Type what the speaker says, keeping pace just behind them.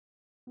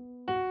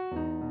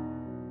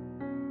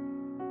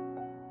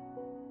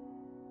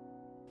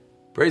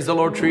Praise the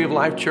Lord, Tree of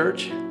Life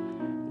Church.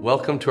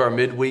 Welcome to our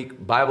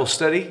midweek Bible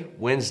study,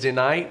 Wednesday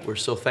night. We're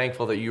so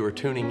thankful that you are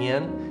tuning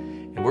in.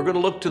 And we're going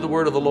to look to the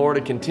Word of the Lord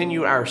and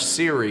continue our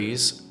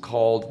series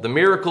called The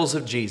Miracles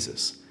of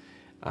Jesus.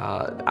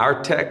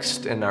 Our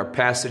text and our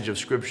passage of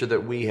Scripture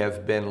that we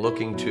have been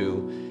looking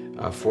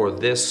to for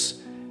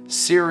this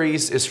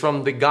series is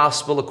from the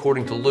Gospel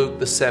according to Luke,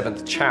 the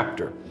 7th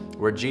chapter,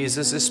 where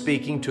Jesus is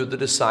speaking to the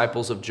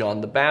disciples of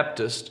John the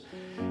Baptist,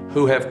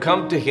 who have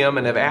come to him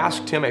and have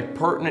asked him a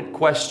pertinent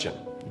question.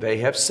 They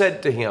have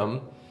said to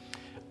him,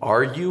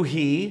 "Are you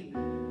he,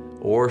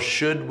 or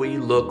should we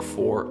look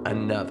for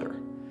another?"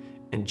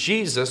 And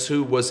Jesus,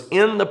 who was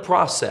in the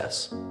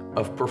process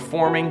of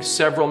performing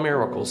several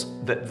miracles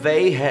that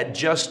they had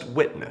just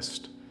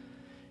witnessed,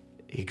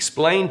 he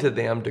explained to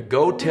them to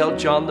go tell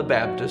John the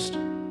Baptist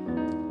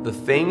the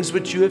things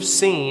which you have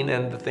seen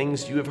and the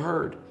things you have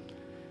heard.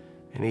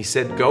 And he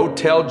said, go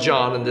tell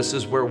John, and this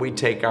is where we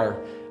take our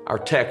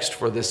text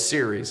for this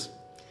series.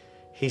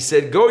 He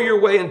said, go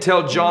your way and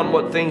tell John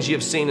what things you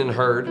have seen and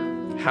heard,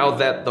 how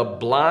that the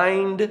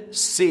blind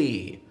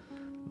see,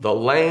 the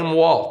lame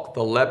walk,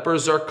 the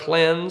lepers are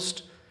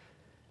cleansed,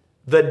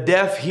 the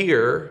deaf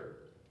hear,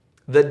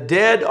 the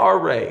dead are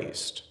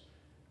raised,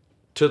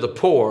 to the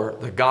poor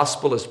the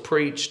gospel is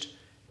preached,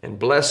 and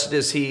blessed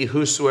is he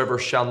whosoever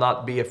shall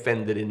not be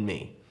offended in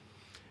me.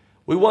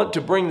 We want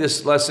to bring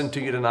this lesson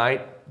to you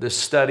tonight, this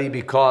study,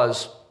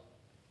 because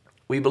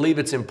we believe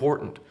it's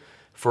important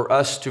for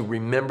us to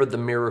remember the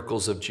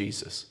miracles of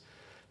Jesus.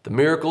 The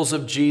miracles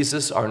of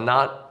Jesus they're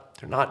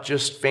not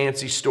just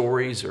fancy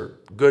stories or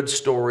good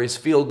stories,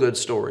 feel-good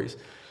stories,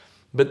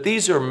 but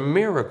these are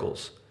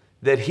miracles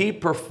that he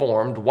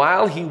performed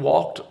while he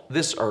walked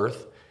this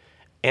earth,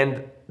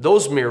 and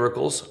those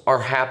miracles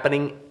are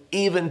happening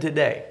even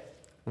today.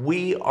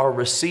 We are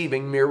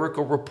receiving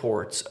miracle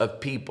reports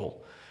of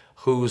people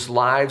whose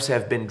lives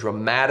have been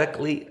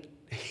dramatically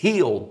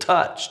healed,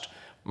 touched,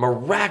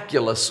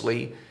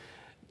 miraculously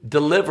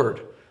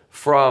delivered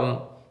from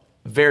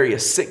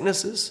various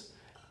sicknesses,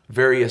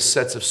 various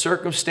sets of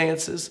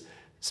circumstances.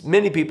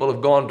 Many people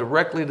have gone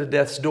directly to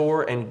death's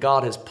door, and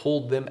God has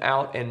pulled them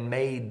out and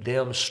made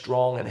them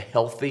strong and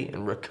healthy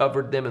and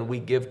recovered them, and we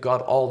give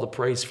God all the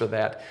praise for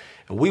that.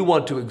 And we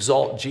want to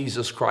exalt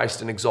Jesus Christ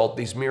and exalt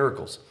these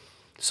miracles.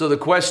 So the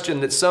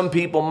question that some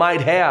people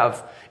might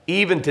have,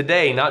 even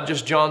today, not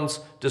just John's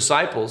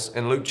disciples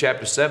in Luke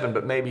chapter 7,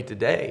 but maybe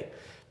today,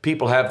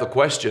 people have the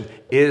question,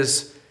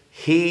 is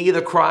he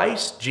the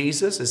Christ,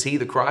 Jesus? Is he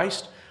the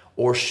Christ?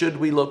 Or should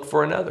we look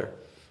for another?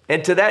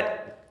 And to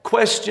that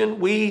question,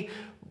 we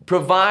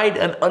provide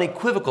an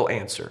unequivocal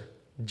answer.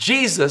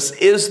 Jesus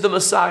is the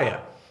Messiah,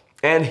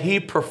 and he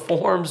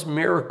performs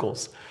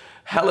miracles.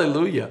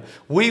 Hallelujah.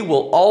 We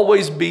will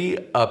always be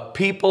a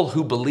people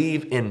who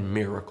believe in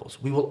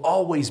miracles. We will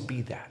always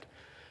be that.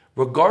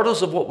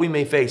 Regardless of what we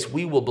may face,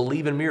 we will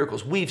believe in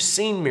miracles. We've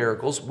seen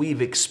miracles,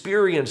 we've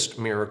experienced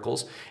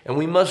miracles, and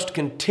we must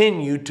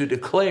continue to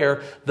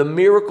declare the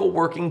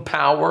miracle-working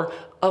power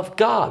of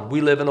God.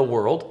 We live in a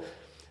world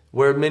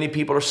where many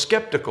people are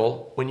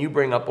skeptical when you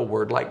bring up a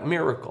word like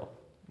miracle.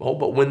 Oh,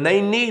 but when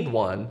they need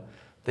one,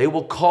 they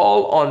will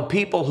call on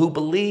people who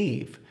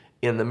believe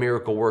in the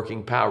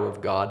miracle-working power of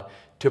God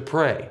to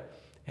pray.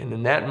 And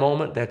in that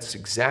moment, that's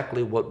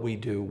exactly what we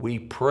do. We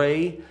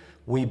pray,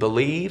 we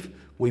believe,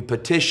 we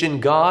petition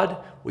God,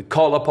 we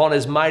call upon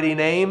his mighty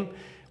name,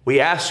 we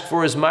ask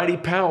for his mighty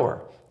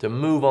power to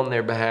move on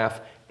their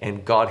behalf,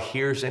 and God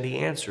hears and he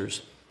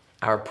answers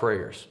our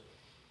prayers.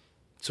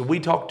 So we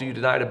talk to you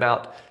tonight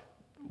about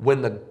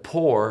when the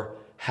poor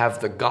have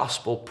the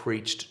gospel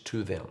preached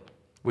to them.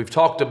 We've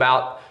talked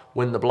about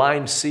when the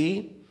blind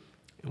see,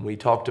 and we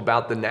talked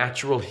about the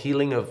natural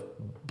healing of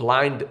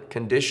blind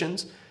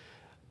conditions.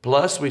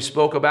 Plus, we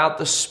spoke about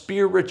the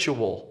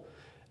spiritual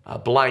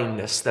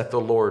blindness that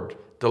the Lord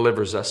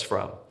delivers us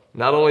from.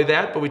 Not only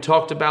that, but we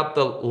talked about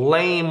the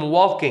lame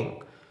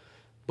walking,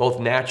 both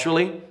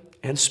naturally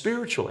and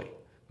spiritually.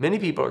 Many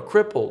people are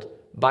crippled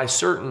by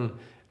certain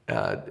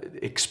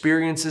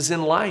experiences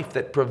in life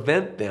that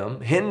prevent them,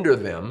 hinder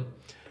them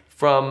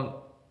from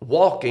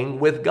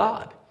walking with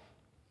God.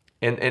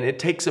 And it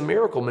takes a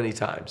miracle many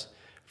times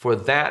for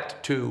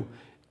that to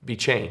be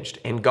changed.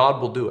 And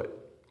God will do it.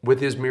 With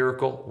his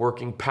miracle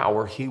working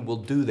power, he will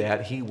do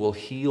that. He will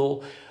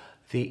heal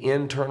the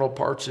internal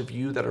parts of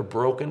you that are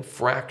broken,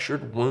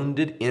 fractured,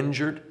 wounded,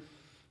 injured,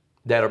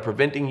 that are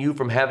preventing you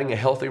from having a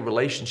healthy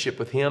relationship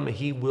with him.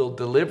 He will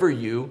deliver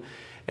you,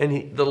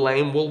 and the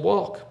lame will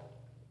walk.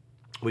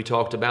 We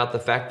talked about the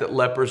fact that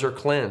lepers are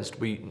cleansed.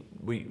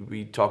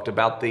 We talked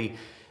about the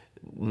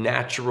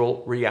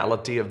natural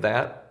reality of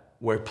that,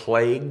 where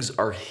plagues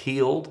are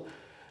healed.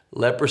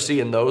 Leprosy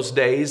in those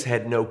days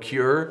had no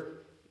cure.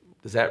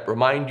 Does that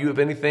remind you of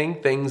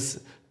anything? Things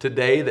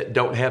today that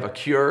don't have a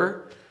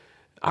cure?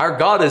 Our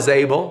God is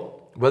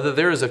able, whether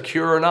there is a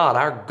cure or not,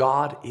 our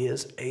God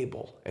is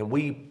able. And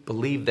we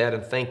believe that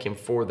and thank him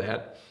for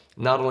that.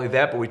 Not only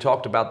that, but we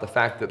talked about the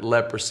fact that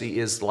leprosy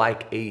is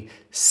like a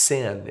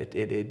sin.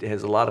 It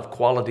has a lot of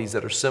qualities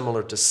that are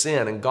similar to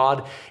sin. And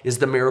God is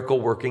the miracle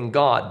working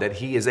God, that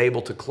He is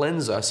able to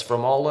cleanse us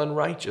from all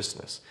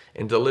unrighteousness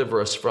and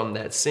deliver us from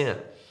that sin.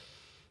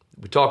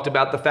 We talked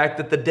about the fact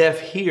that the deaf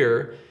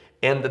hear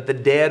and that the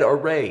dead are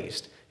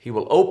raised. He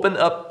will open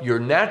up your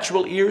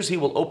natural ears. He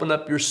will open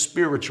up your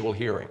spiritual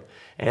hearing.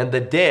 And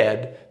the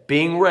dead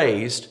being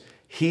raised,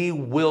 He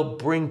will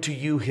bring to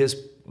you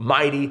His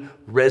mighty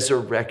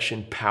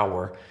resurrection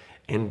power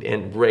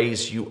and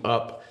raise you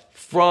up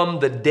from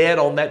the dead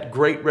on that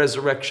great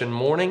resurrection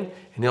morning.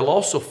 And He'll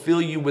also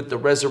fill you with the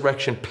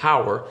resurrection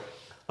power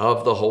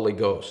of the Holy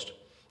Ghost.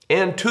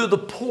 And to the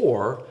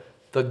poor,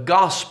 the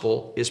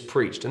gospel is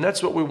preached. And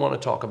that's what we want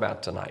to talk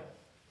about tonight.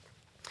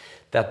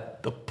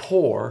 That the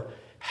poor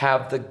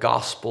have the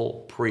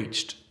gospel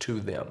preached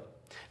to them.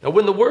 Now,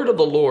 when the word of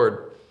the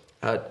Lord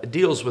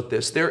deals with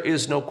this, there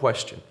is no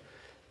question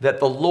that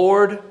the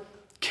Lord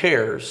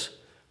cares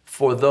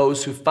for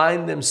those who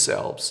find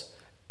themselves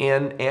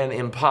in an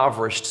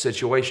impoverished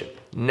situation,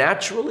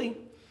 naturally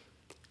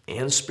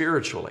and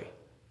spiritually.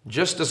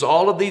 Just as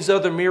all of these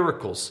other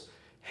miracles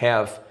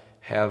have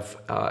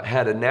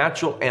had a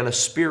natural and a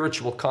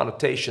spiritual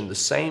connotation, the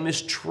same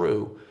is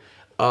true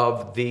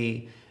of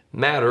the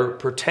matter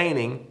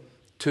pertaining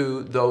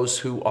to those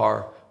who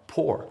are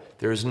poor.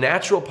 There is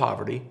natural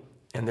poverty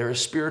and there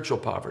is spiritual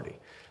poverty.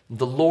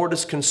 The Lord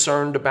is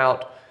concerned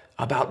about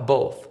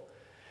both.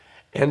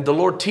 And the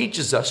Lord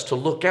teaches us to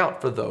look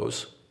out for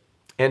those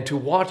and to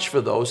watch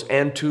for those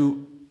and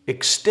to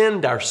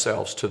extend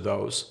ourselves to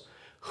those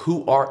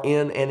who are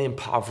in an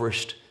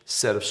impoverished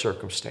set of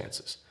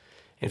circumstances.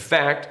 In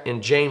fact,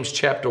 in James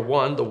chapter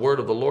 1, the word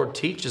of the Lord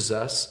teaches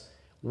us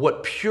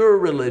what pure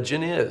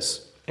religion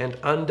is and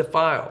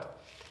undefiled.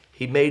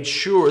 He made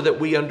sure that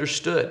we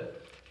understood.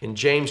 In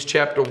James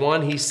chapter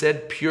 1, he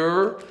said,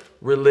 pure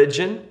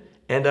religion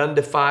and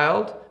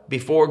undefiled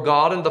before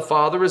God and the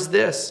Father is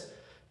this,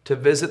 to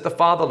visit the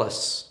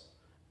fatherless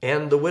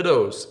and the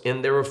widows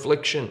in their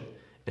affliction,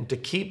 and to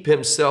keep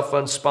himself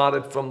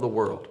unspotted from the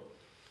world.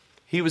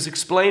 He was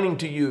explaining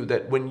to you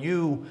that when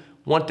you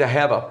want to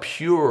have a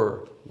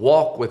pure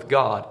walk with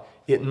God,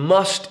 it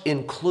must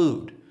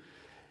include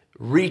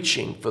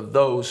reaching for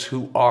those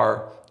who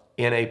are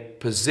in a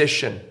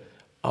position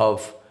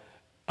of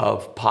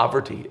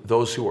poverty,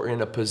 those who are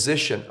in a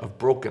position of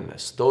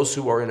brokenness, those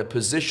who are in a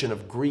position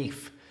of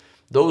grief,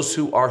 those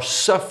who are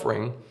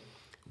suffering.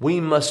 We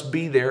must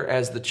be there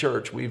as the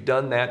church. We've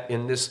done that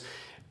in this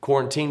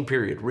quarantine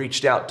period,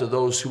 reached out to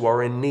those who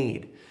are in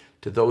need,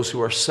 to those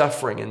who are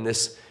suffering in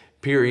this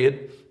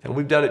period. And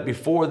we've done it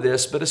before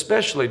this, but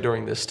especially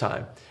during this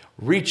time,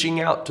 reaching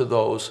out to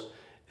those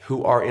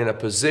who are in a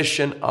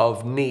position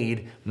of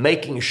need,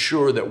 making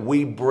sure that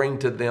we bring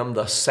to them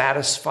the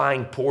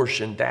satisfying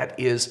portion that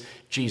is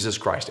Jesus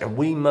Christ. And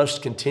we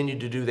must continue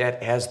to do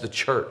that as the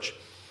church.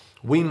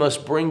 We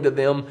must bring to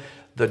them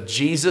the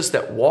Jesus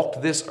that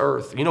walked this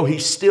earth. You know, He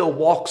still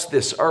walks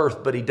this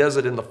earth, but He does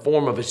it in the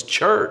form of His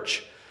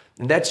church.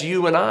 And that's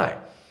you and I.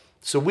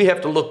 So we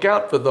have to look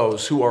out for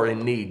those who are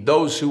in need,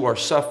 those who are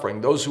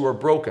suffering, those who are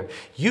broken.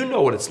 You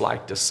know what it's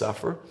like to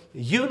suffer.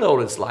 You know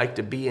what it's like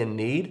to be in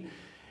need.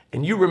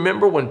 And you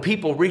remember when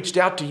people reached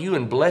out to you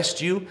and blessed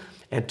you.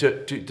 And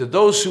to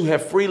those who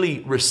have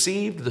freely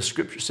received, the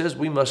scripture says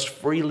we must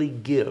freely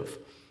give.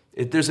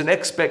 There's an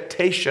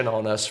expectation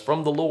on us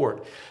from the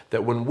Lord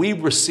that when we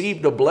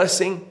received a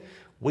blessing,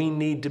 we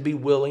need to be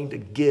willing to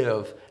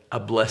give a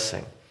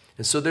blessing.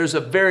 And so there's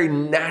a very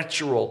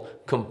natural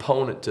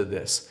component to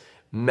this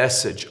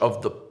message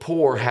of the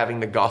poor having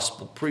the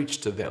gospel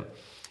preached to them.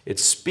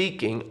 It's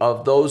speaking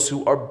of those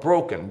who are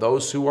broken,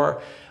 those who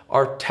are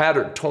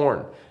tattered,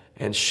 torn,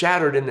 and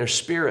shattered in their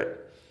spirit,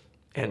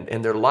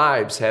 and their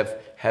lives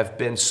have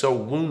been so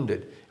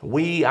wounded.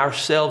 We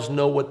ourselves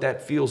know what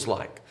that feels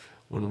like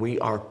when we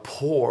are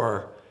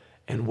poor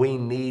and we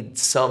need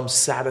some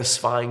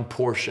satisfying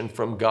portion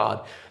from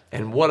God.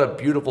 And what a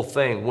beautiful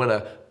thing when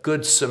a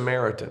good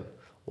Samaritan,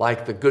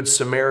 like the good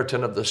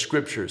Samaritan of the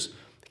scriptures,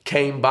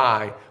 came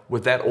by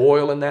with that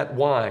oil and that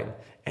wine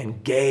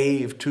and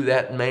gave to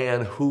that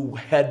man who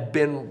had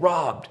been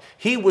robbed.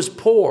 He was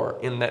poor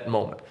in that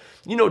moment.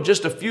 You know,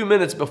 just a few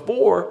minutes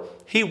before,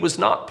 he was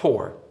not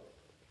poor.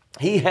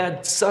 He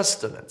had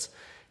sustenance.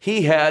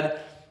 He had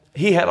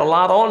a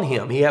lot on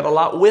him. He had a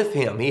lot with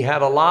him. He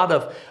had a lot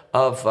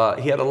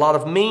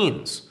of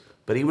means,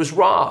 but he was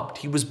robbed.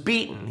 He was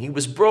beaten. He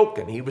was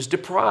broken. He was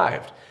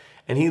deprived.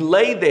 And he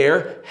lay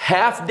there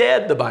half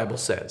dead, the Bible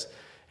says.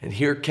 And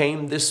here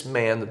came this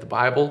man that the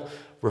Bible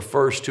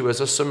refers to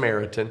as a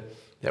Samaritan,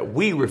 that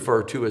we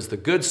refer to as the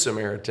Good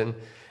Samaritan.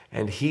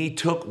 And he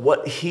took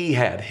what he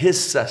had,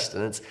 his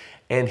sustenance,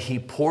 and he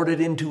poured it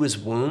into his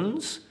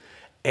wounds,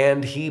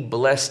 and he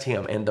blessed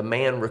him. And the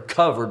man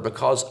recovered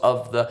because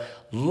of the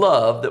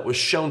love that was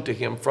shown to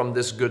him from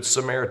this Good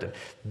Samaritan.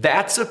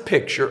 That's a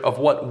picture of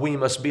what we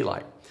must be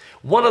like.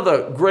 One of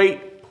the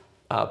great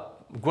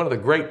one of the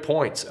great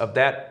points of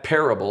that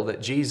parable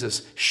that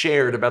Jesus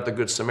shared about the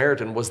Good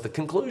Samaritan was the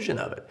conclusion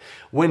of it.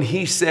 When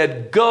he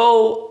said,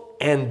 go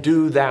and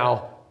do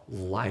thou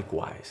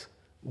likewise.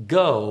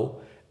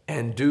 Go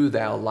and do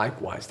thou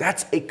likewise.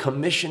 That's a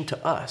commission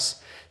to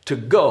us to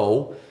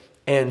go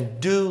and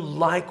do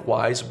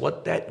likewise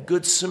what that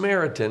Good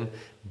Samaritan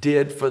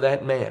did for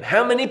that man.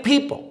 How many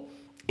people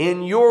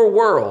in your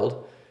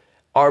world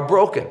are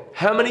broken?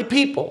 How many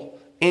people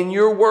in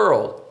your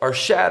world are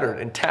shattered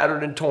and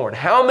tattered and torn?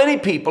 How many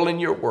people in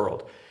your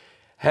world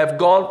have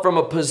gone from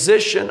a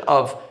position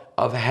of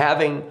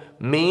having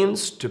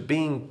means to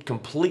being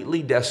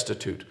completely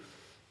destitute?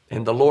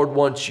 And the Lord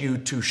wants you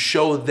to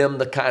show them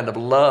the kind of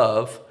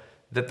love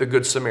that the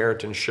Good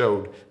Samaritan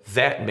showed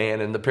that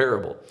man in the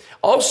parable.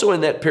 Also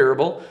in that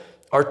parable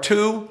are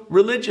two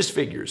religious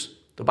figures.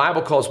 The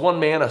Bible calls one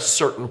man a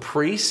certain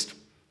priest,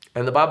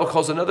 and the Bible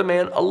calls another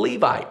man a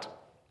Levite.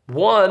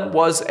 One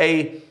was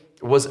an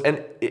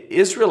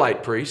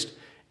Israelite priest,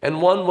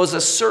 and one was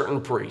a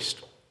certain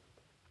priest.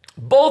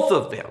 Both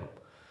of them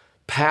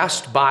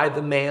passed by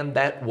the man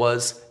that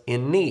was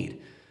in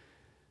need,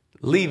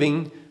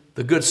 leaving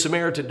the Good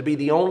Samaritan to be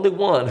the only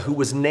one who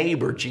was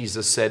neighbor,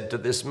 Jesus said to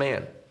this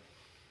man.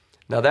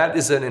 Now that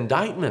is an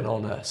indictment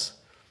on us.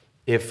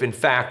 If in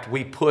fact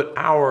we put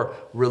our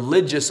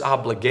religious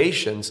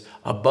obligations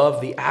above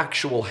the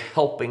actual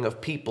helping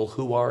of people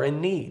who are in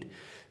need.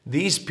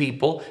 These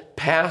people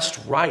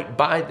passed right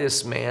by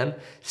this man,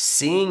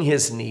 seeing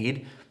his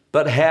need,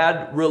 but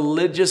had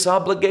religious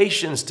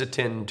obligations to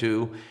tend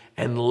to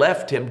and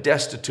left him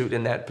destitute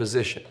in that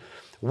position.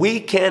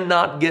 We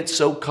cannot get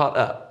so caught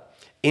up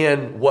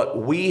in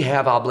what we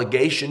have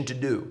obligation to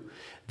do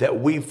that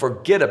we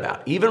forget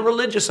about, even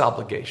religious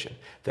obligation,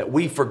 that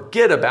we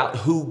forget about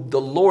who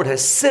the Lord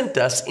has sent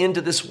us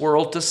into this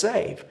world to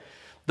save.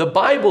 The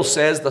Bible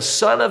says the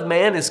Son of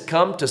Man is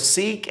come to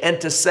seek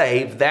and to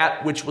save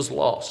that which was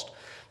lost.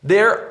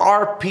 There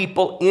are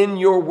people in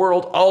your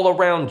world all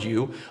around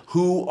you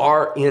who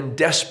are in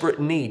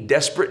desperate need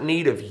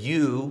of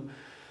you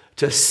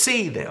to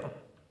see them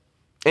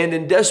and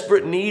in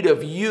desperate need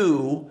of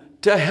you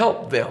to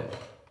help them.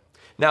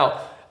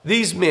 Now,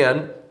 these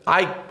men,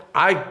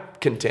 I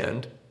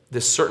contend,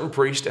 this certain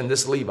priest and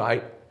this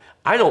Levite,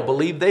 I don't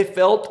believe they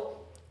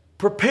felt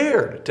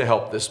prepared to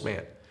help this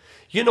man.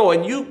 You know,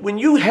 and when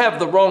you have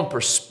the wrong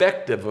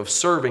perspective of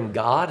serving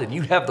God and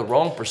you have the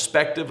wrong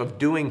perspective of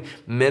doing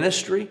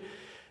ministry,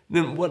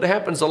 then what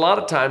happens a lot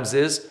of times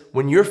is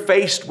when you're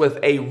faced with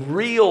a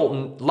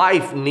real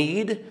life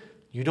need,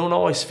 you don't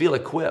always feel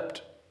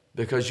equipped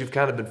because you've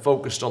kind of been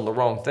focused on the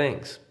wrong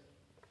things.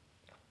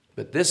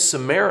 But this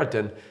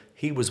Samaritan,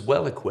 he was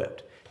well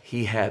equipped.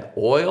 He had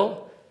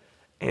oil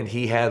and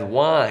he had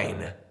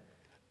wine.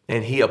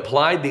 And he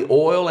applied the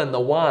oil and the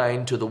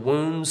wine to the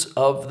wounds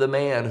of the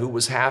man who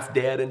was half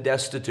dead and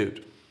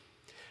destitute.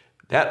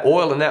 That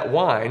oil and that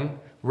wine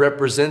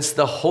represents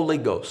the Holy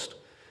Ghost.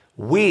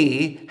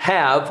 We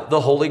have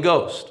the Holy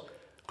Ghost.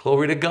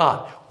 Glory to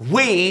God.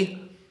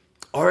 We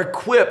are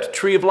equipped,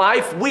 Tree of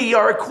Life, we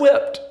are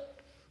equipped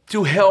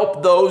to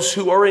help those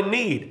who are in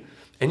need.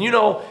 And you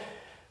know,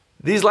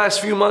 these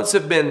last few months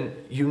have been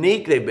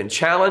unique. They've been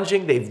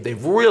challenging.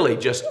 They've really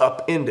just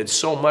upended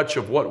so much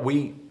of what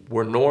we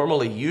were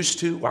normally used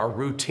to, our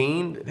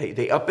routine.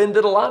 They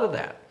upended a lot of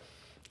that.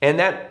 And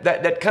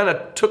that kind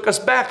of took us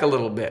back a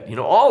little bit. You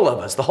know, all of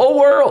us, the whole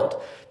world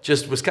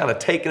just was kind of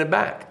taken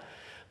aback.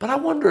 But I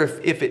wonder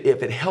if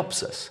it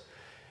helps us.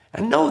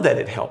 I know that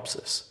it helps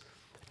us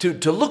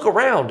to look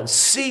around and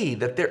see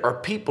that there are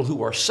people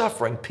who are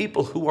suffering,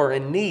 people who are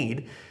in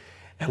need.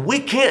 And we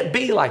can't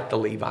be like the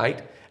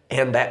Levite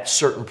and that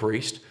certain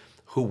priest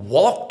who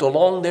walked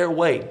along their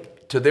way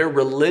to their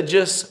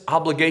religious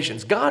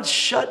obligations. God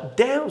shut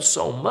down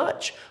so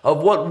much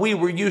of what we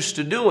were used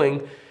to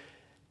doing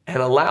and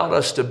allowed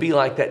us to be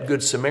like that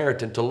Good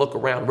Samaritan, to look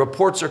around.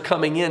 Reports are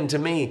coming in to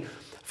me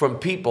from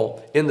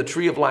people in the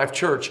Tree of Life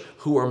Church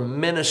who are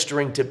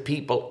ministering to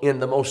people in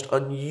the most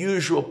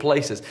unusual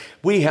places.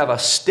 We have a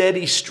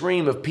steady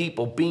stream of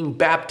people being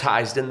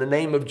baptized in the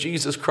name of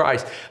Jesus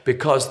Christ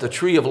because the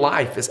Tree of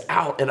Life is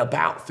out and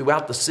about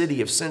throughout the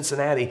city of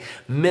Cincinnati,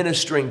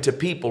 ministering to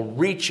people,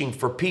 reaching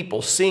for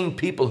people, seeing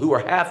people who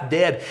are half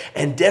dead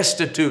and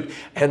destitute,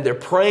 and they're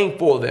praying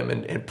for them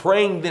and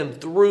praying them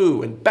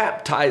through and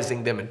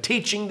baptizing them and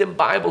teaching them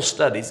Bible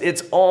studies.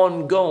 It's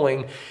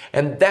ongoing,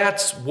 and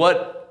that's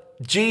what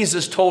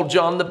Jesus told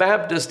John the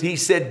Baptist. He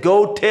said,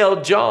 go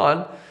tell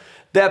John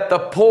that the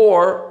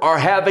poor are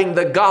having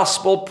the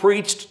gospel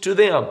preached to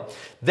them.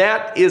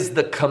 That is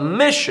the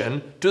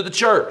commission to the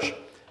church,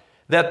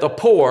 that the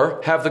poor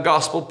have the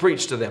gospel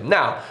preached to them.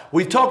 Now,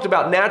 we've talked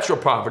about natural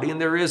poverty,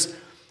 and there is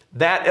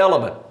that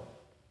element.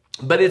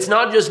 But it's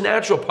not just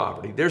natural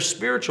poverty. There's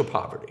spiritual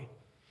poverty.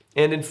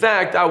 And in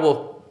fact, I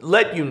will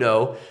let you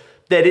know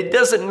that it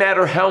doesn't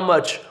matter how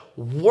much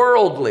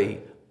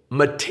worldly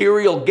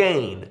material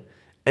gain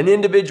an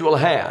individual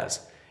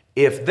has.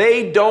 If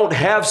they don't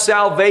have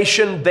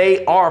salvation,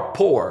 they are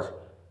poor.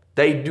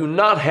 They do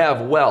not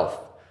have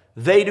wealth.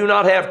 They do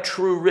not have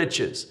true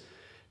riches.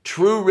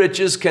 True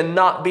riches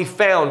cannot be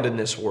found in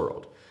this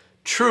world.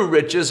 True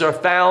riches are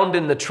found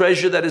in the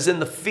treasure that is in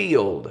the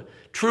field.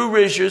 True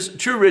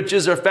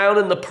riches are found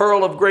in the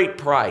pearl of great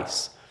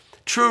price.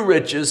 True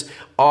riches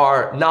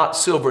are not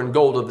silver and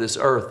gold of this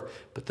earth,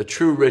 but the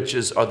true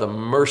riches are the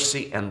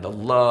mercy and the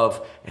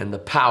love and the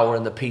power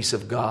and the peace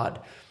of God.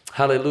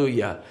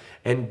 Hallelujah.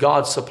 And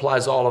God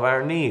supplies all of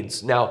our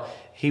needs. Now,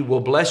 He will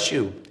bless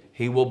you.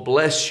 He will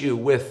bless you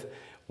with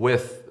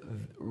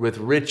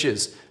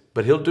riches,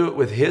 but He'll do it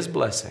with His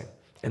blessing.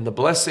 And the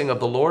blessing of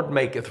the Lord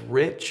maketh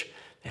rich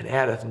and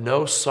addeth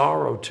no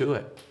sorrow to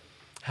it.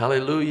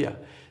 Hallelujah.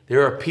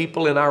 There are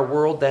people in our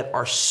world that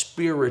are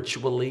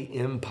spiritually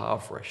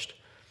impoverished.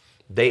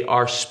 They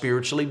are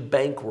spiritually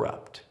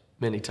bankrupt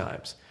many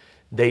times.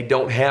 They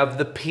don't have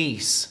the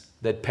peace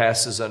that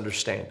passes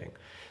understanding.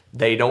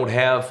 They don't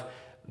have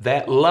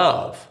that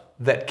love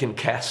that can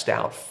cast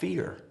out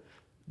fear.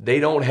 They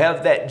don't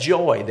have that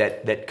joy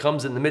that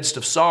comes in the midst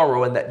of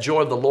sorrow, and that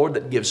joy of the Lord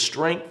that gives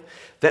strength,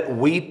 that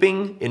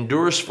weeping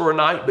endures for a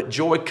night, but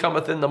joy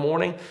cometh in the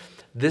morning.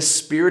 This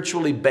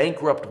spiritually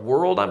bankrupt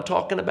world I'm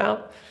talking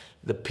about,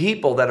 the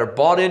people that are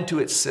bought into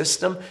its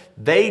system,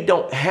 they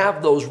don't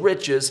have those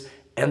riches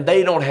and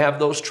they don't have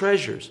those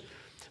treasures.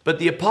 But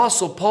the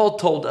Apostle Paul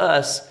told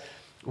us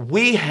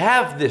we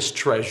have this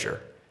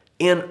treasure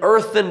in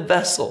earthen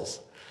vessels.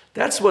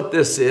 That's what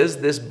this is,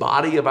 this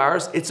body of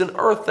ours. It's an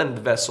earthen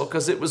vessel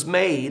because it was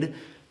made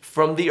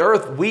from the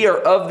earth. We are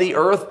of the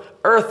earth,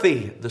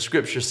 earthy, the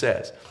scripture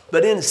says.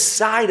 But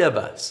inside of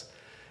us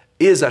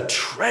is a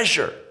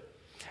treasure.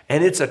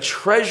 And it's a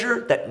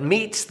treasure that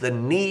meets the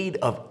need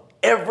of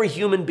every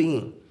human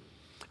being.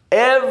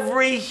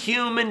 Every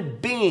human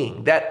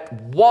being that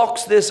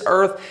walks this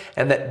earth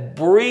and that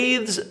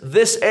breathes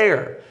this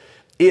air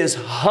is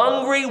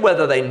hungry,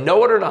 whether they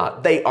know it or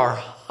not. They are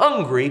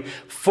hungry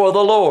for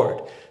the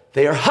Lord.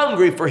 They are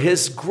hungry for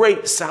His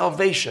great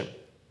salvation.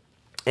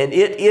 And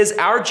it is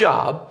our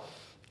job,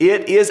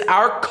 it is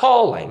our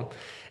calling,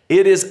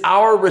 it is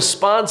our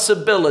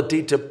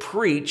responsibility to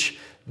preach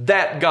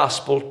that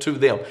gospel to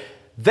them.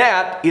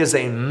 That is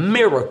a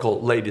miracle,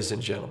 ladies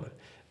and gentlemen,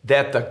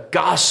 that the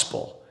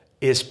gospel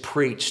is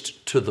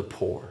preached to the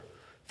poor.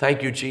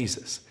 Thank you,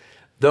 Jesus.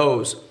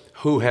 Those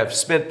who have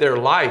spent their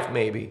life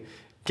maybe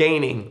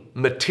gaining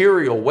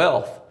material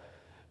wealth,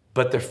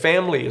 but their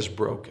family is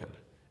broken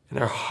and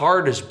their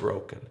heart is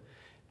broken.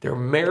 Their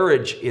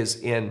marriage is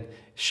in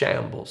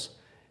shambles.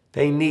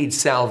 They need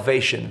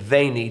salvation.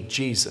 They need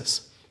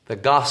Jesus. The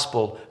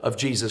gospel of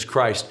Jesus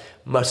Christ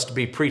must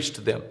be preached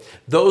to them.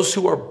 Those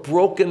who are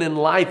broken in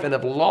life and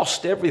have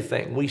lost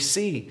everything. We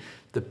see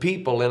the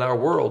people in our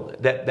world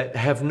that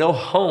have no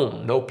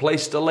home, no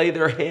place to lay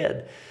their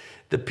head.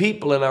 The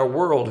people in our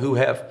world who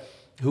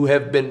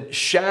have been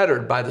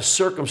shattered by the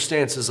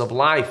circumstances of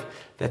life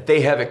that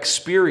they have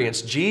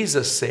experienced.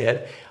 Jesus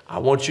said, I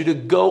want you to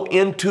go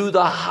into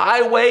the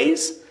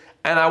highways,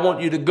 and I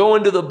want you to go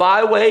into the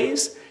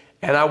byways,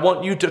 and I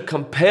want you to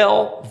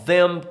compel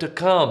them to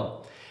come.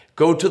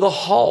 Go to the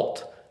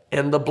halt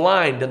and the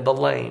blind and the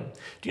lame.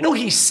 Do you know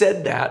He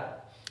said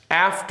that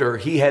after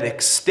He had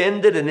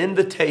extended an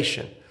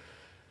invitation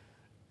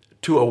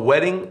to a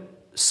wedding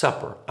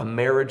supper, a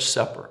marriage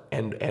supper.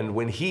 And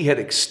when He had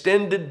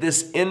extended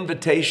this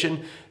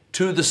invitation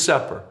to the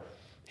supper,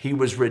 He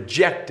was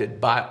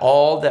rejected by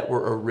all that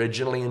were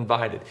originally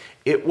invited.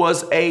 It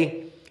was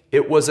a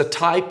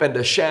type and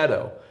a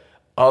shadow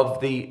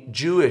of the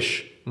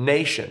Jewish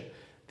nation,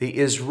 the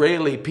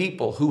Israeli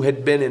people who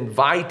had been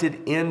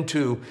invited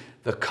into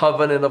the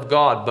covenant of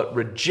God, but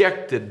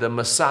rejected the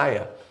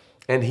Messiah.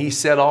 And He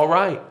said, all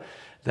right,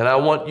 then I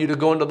want you to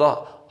go into the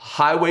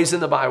highways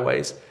and the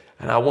byways,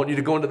 and I want you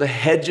to go into the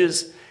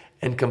hedges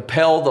and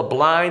compel the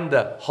blind,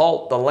 the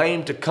halt, the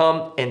lame to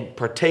come and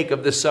partake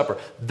of this supper.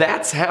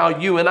 That's how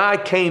you and I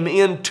came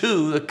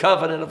into the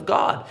covenant of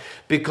God,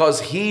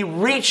 because He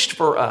reached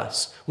for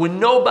us when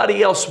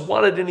nobody else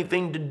wanted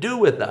anything to do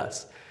with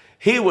us.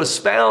 He was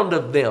found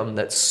of them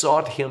that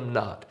sought Him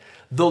not.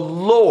 The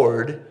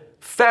Lord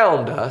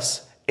found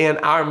us in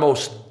our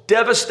most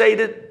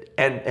devastated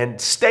and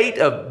state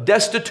of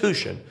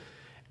destitution,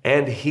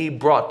 and He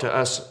brought to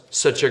us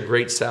such a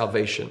great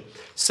salvation.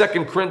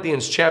 2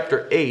 Corinthians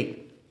chapter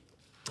 8,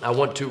 I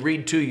want to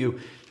read to you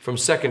from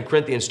 2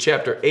 Corinthians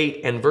chapter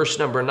 8 and verse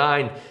number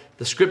 9.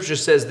 The scripture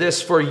says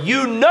this, for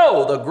you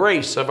know the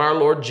grace of our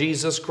Lord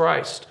Jesus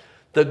Christ,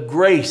 the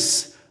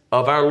grace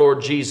of our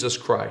Lord Jesus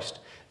Christ,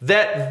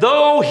 that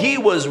though He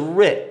was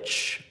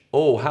rich,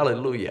 oh,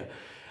 hallelujah.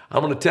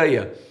 I'm going to tell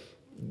you,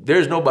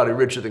 there's nobody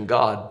richer than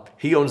God.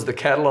 He owns the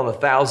cattle on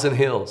 1,000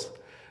 hills.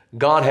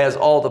 God has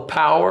all the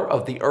power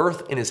of the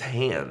earth in His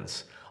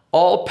hands.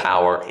 All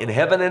power in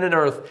heaven and in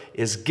earth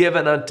is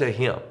given unto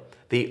Him.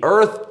 The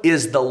earth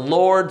is the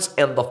Lord's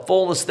and the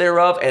fullness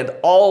thereof, and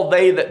all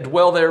they that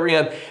dwell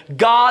therein.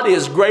 God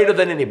is greater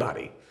than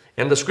anybody.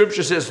 And the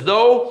scripture says,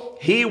 though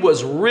He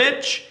was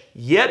rich,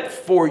 yet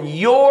for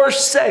your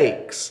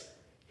sakes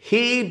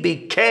He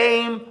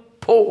became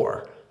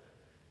poor.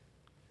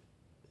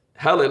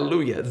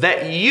 Hallelujah.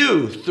 That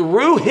you,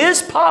 through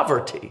His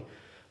poverty,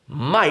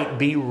 might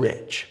be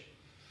rich.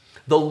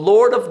 The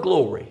Lord of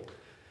glory,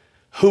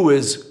 who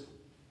is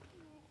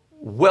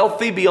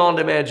wealthy beyond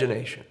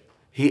imagination,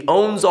 he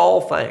owns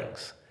all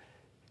things.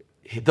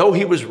 Though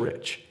he was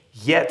rich,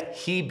 yet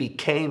he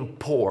became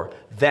poor,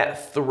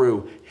 that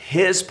through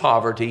his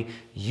poverty,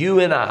 you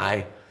and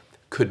I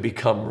could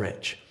become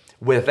rich.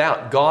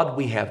 Without God,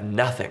 we have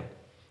nothing.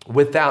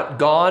 Without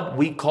God,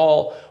 we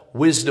call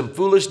wisdom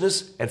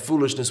foolishness and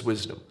foolishness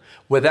wisdom.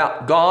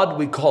 Without God,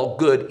 we call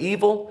good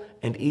evil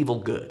and evil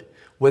good.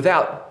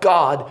 Without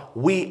God,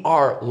 we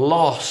are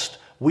lost.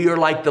 We are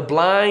like the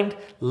blind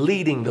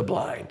leading the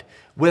blind.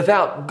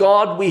 Without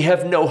God, we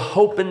have no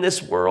hope in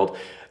this world.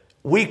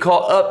 We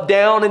call up,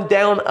 down, and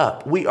down,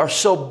 up. We are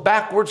so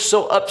backwards,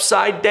 so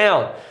upside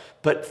down.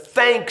 But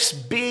thanks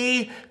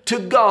be to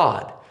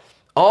God.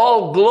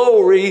 All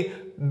glory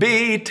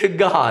be to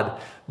God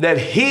that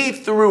he,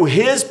 through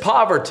his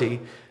poverty,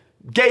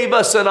 gave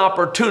us an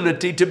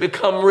opportunity to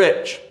become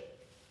rich.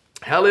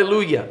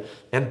 Hallelujah.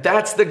 And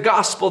that's the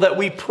gospel that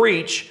we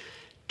preach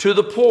to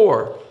the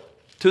poor,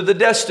 to the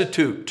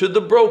destitute, to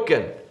the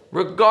broken,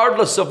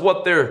 regardless of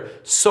what their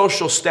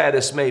social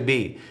status may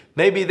be.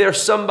 Maybe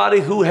there's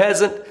somebody who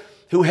hasn't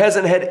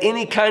had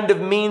any kind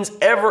of means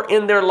ever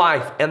in their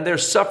life, and they're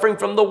suffering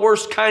from the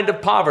worst kind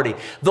of poverty.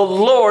 The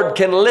Lord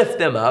can lift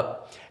them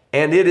up,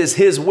 and it is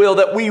his will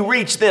that we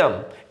reach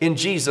them in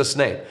Jesus'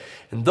 name.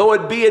 And though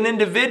it be an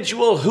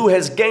individual who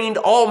has gained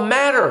all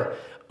manner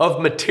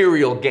of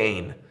material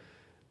gain,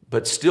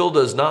 but still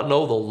does not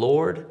know the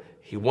Lord,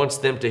 he wants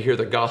them to hear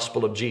the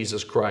gospel of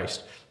Jesus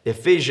Christ.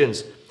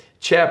 Ephesians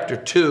chapter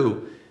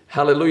 2,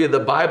 hallelujah, the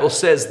Bible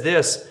says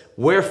this,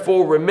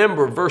 wherefore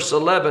remember, verse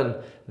 11,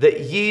 that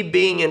ye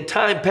being in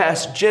time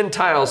past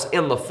Gentiles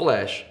in the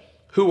flesh,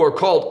 who are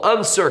called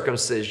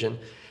uncircumcision,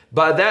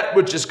 by that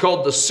which is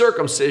called the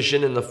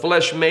circumcision in the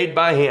flesh made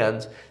by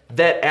hands,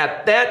 that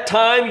at that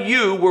time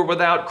you were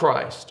without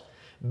Christ,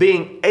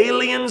 being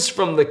aliens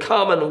from the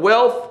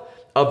commonwealth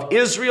of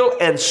Israel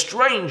and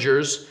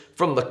strangers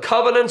from the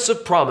covenants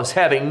of promise,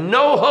 having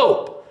no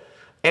hope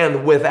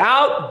and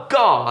without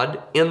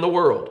God in the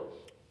world.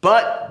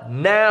 But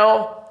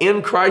now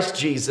in Christ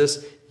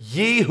Jesus,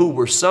 ye who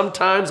were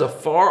sometimes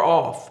afar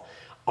off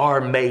are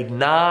made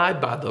nigh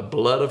by the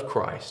blood of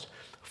Christ.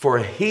 For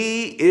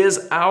he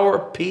is our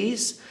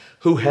peace,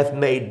 who hath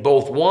made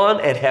both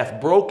one and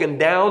hath broken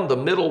down the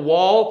middle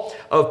wall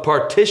of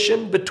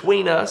partition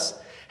between us,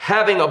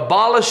 having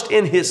abolished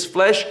in his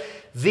flesh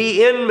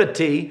the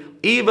enmity,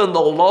 even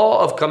the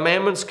law of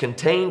commandments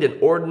contained in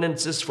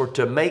ordinances, for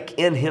to make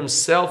in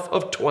himself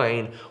of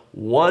twain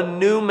one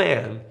new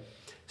man,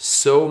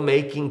 so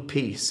making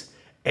peace,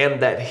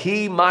 and that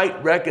he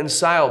might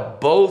reconcile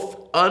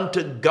both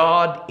unto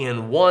God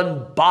in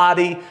one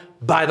body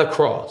by the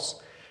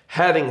cross,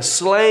 having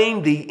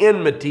slain the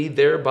enmity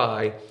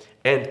thereby,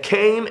 and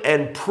came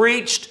and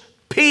preached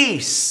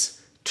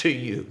peace to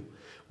you,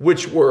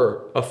 which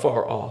were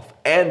afar off,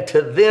 and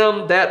to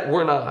them that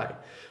were nigh.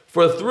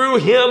 For through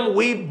him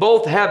we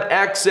both have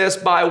access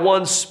by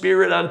one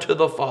Spirit unto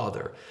the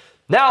Father.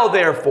 Now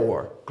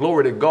therefore,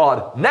 glory to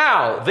God,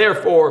 now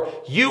therefore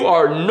you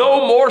are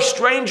no more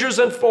strangers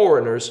and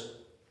foreigners,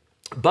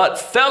 but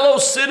fellow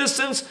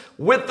citizens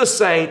with the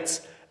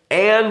saints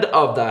and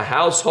of the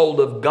household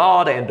of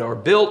God, and are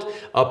built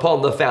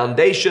upon the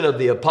foundation of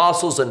the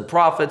apostles and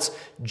prophets,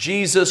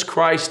 Jesus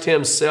Christ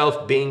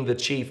himself being the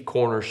chief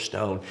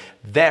cornerstone.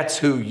 That's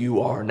who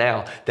you are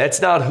now.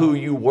 That's not who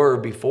you were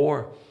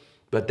before,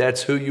 but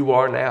that's who you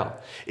are now.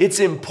 It's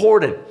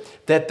important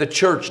that the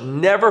church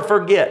never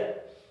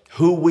forget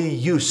who we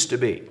used to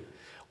be.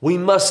 We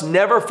must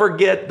never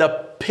forget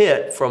the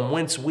pit from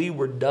whence we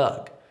were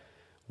dug.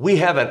 We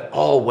haven't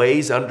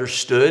always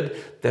understood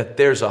that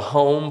there's a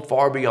home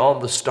far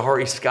beyond the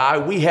starry sky.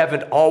 We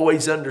haven't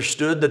always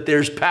understood that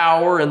there's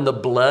power in the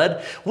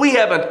blood. We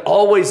haven't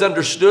always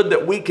understood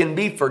that we can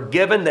be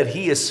forgiven, that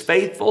he is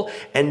faithful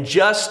and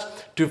just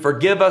to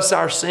forgive us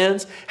our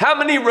sins. How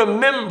many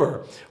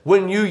remember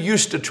when you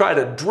used to try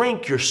to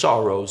drink your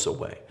sorrows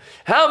away?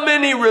 How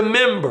many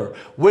remember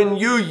when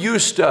you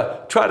used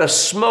to try to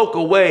smoke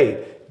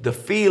away the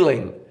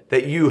feeling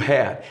that you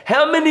had?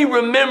 How many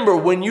remember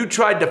when you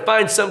tried to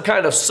find some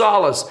kind of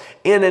solace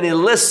in an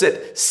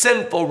illicit,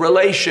 sinful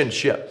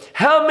relationship?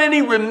 How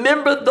many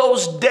remember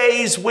those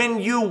days when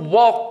you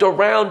walked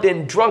around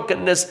in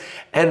drunkenness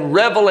and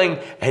reveling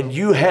and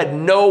you had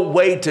no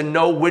way to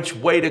know which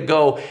way to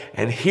go?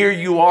 And here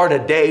you are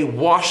today,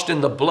 washed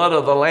in the blood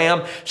of the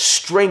Lamb,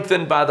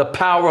 strengthened by the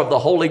power of the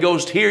Holy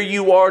Ghost. Here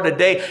you are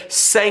today,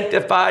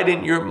 sanctified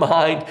in your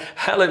mind.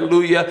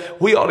 Hallelujah.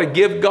 We ought to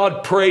give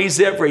God praise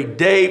every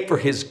day for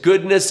his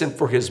goodness and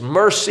for his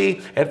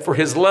mercy and for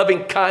his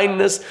loving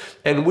kindness.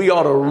 And we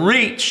ought to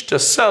reach to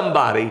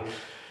somebody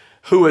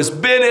who has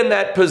been in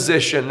that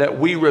position that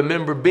we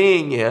remember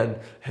being in,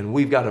 and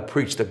we've got to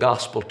preach the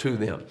gospel to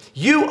them.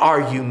 You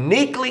are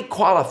uniquely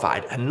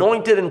qualified,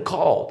 anointed, and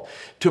called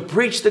to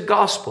preach the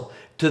gospel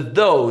to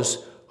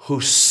those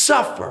who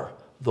suffer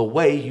the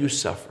way you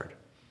suffered.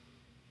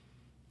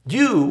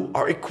 You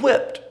are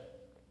equipped.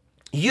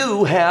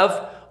 You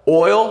have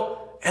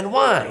oil and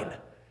wine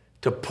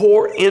to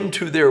pour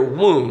into their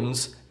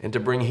wounds and to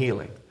bring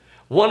healing.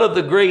 One of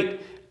the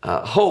great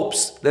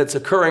hopes that's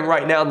occurring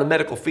right now in the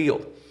medical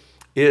field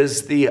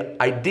is the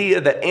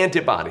idea that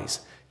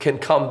antibodies can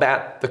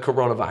combat the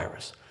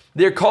coronavirus.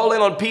 They're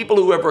calling on people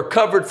who have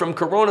recovered from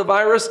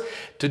coronavirus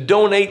to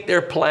donate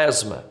their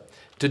plasma,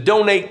 to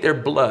donate their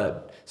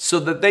blood, so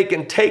that they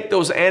can take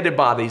those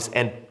antibodies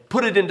and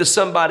put it into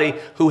somebody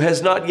who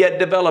has not yet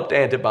developed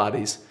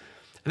antibodies.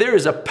 There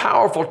is a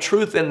powerful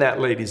truth in that,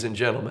 ladies and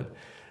gentlemen.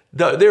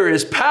 There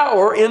is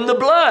power in the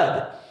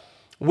blood.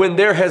 When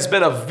there has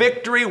been a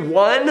victory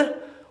won,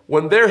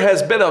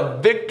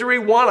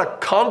 a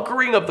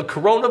conquering of the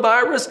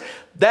coronavirus,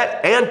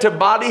 that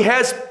antibody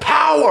has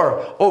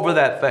power over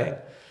that thing.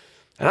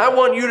 And I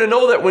want you to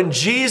know that when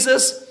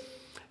Jesus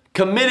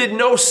committed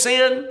no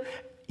sin,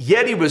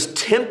 yet he was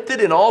tempted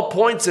in all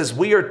points as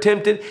we are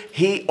tempted,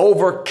 he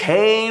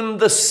overcame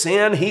the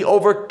sin, he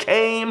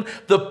overcame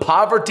the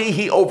poverty,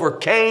 he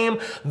overcame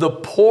the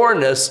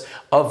poorness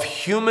of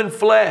human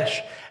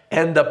flesh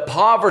and the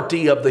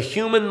poverty of the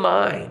human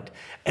mind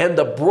and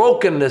the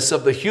brokenness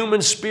of the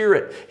human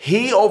spirit.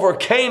 He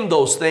overcame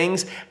those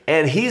things,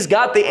 and he's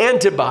got the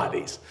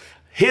antibodies.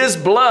 His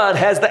blood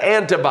has the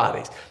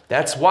antibodies.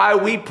 That's why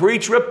we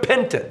preach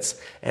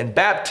repentance and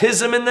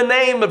baptism in the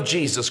name of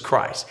Jesus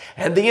Christ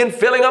and the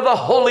infilling of the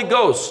Holy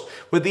Ghost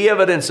with the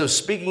evidence of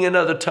speaking in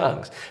other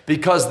tongues,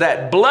 because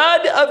that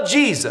blood of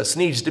Jesus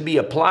needs to be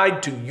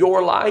applied to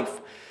your life.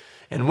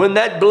 And when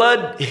that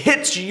blood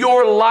hits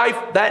your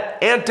life,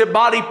 that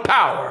antibody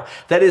power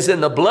that is in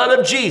the blood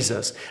of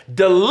Jesus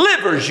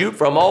delivers you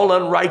from all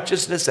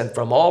unrighteousness and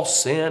from all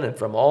sin and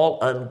from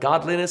all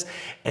ungodliness.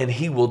 And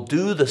he will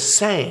do the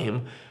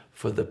same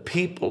for the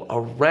people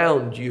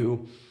around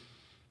you.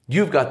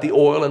 You've got the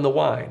oil and the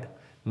wine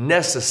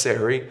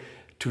necessary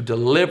to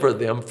deliver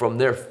them from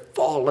their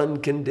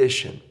fallen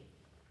condition.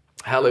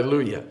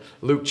 Hallelujah.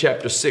 Luke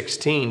chapter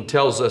 16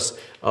 tells us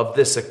of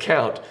this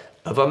account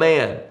of a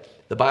man.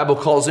 The Bible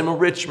calls him a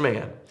rich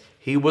man.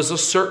 He was a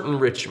certain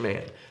rich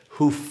man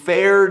who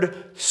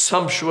fared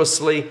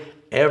sumptuously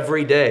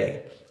every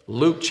day.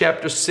 Luke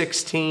chapter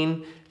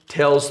 16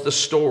 tells the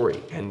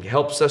story and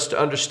helps us to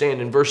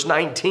understand. In verse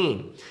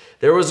 19,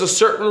 there was a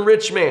certain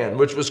rich man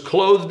which was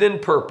clothed in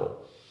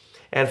purple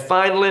and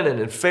fine linen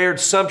and fared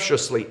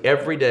sumptuously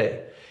every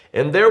day.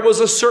 And there was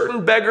a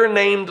certain beggar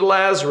named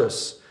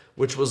Lazarus,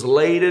 which was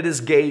laid at his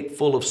gate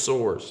full of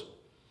sores,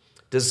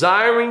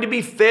 desiring to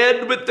be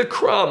fed with the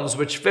crumbs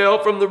which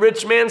fell from the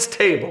rich man's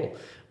table.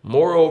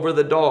 Moreover,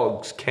 the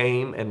dogs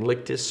came and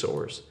licked his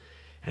sores.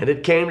 And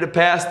it came to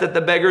pass that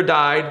the beggar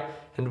died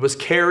and was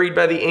carried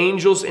by the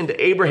angels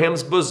into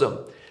Abraham's bosom.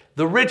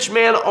 The rich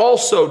man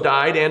also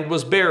died and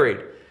was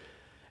buried.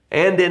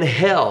 And in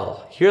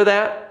hell, hear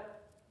that?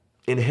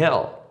 In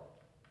hell,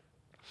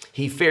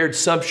 he fared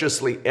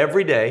sumptuously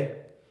every day,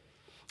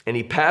 and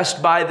he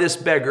passed by this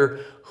beggar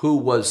who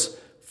was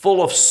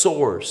full of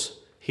sores.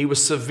 He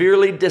was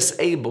severely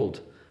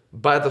disabled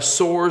by the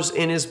sores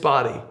in his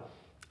body,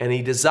 and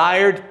he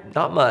desired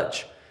not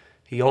much.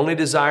 He only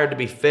desired to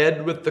be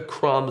fed with the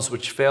crumbs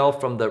which fell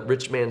from the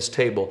rich man's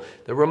table.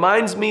 That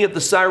reminds me of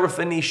the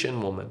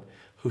Syrophoenician woman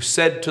who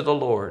said to the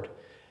Lord,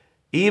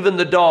 even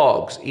the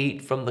dogs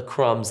eat from the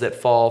crumbs that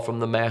fall from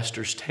the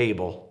master's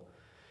table.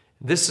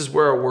 This is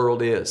where our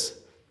world is.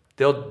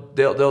 They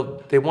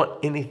want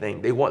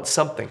anything. They want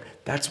something.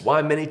 That's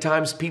why many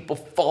times people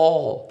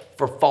fall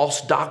for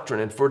false doctrine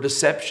and for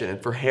deception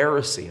and for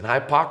heresy and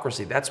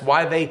hypocrisy. That's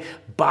why they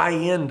buy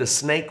into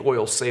snake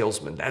oil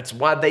salesmen. That's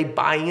why they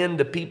buy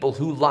into people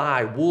who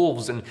lie,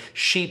 wolves in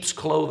sheep's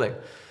clothing,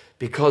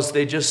 because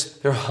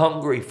they're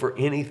hungry for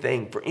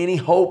anything, for any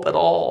hope at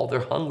all.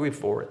 They're hungry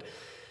for it.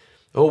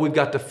 Oh, we've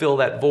got to fill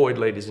that void,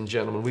 ladies and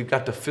gentlemen. We've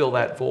got to fill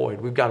that void.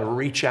 We've got to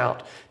reach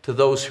out to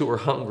those who are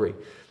hungry.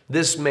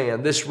 This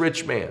man, this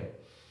rich man,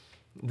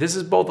 this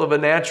is both of a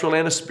natural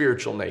and a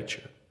spiritual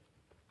nature.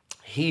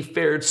 He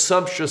fared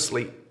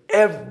sumptuously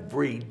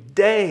every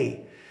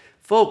day.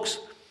 Folks,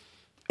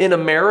 in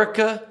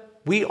America,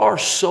 we are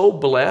so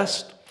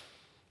blessed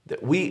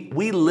that we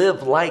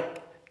live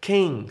like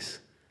kings.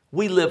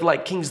 We live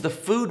like kings. The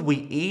food we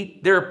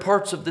eat, there are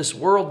parts of this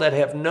world that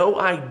have no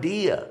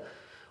idea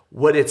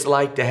what it's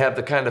like to have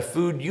the kind of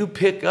food you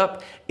pick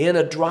up in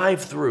a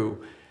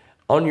drive-through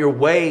on your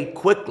way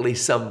quickly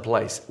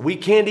someplace. We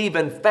can't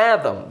even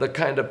fathom the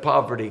kind of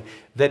poverty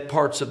that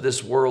parts of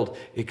this world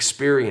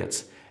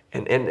experience.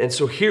 And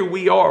so here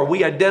we are.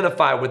 We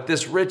identify with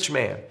this rich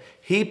man.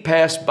 He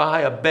passed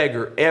by a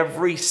beggar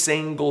every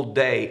single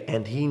day,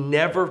 and he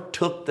never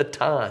took the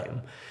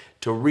time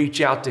to reach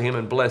out to him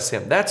and bless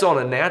him. That's on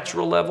a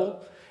natural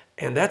level,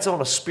 and that's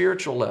on a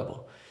spiritual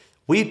level.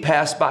 We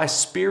pass by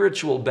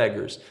spiritual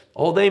beggars.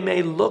 Oh, they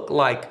may look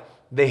like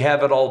they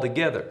have it all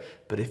together,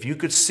 but if you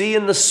could see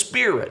in the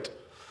spirit,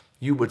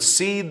 you would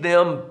see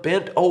them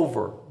bent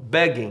over,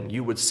 begging.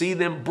 You would see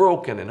them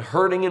broken and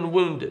hurting and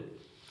wounded.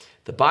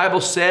 The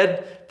Bible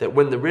said that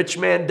when the rich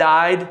man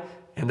died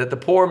and that the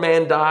poor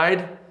man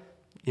died,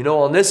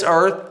 on this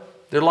earth,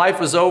 their life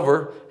was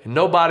over, and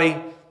nobody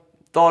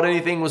thought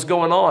anything was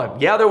going on.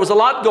 Yeah, there was a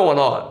lot going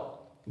on.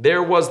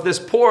 There was this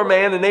poor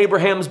man in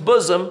Abraham's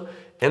bosom,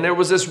 and there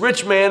was this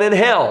rich man in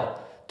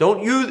hell.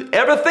 Don't you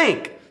ever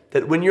think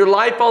that when your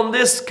life on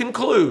this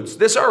concludes,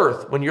 this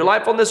earth, when your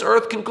life on this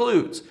earth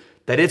concludes,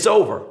 that it's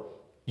over.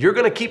 You're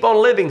going to keep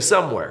on living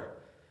somewhere.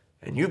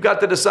 And you've got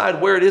to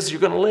decide where it is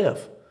you're going to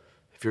live.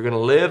 If you're going to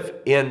live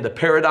in the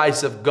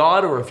paradise of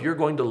God, or if you're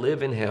going to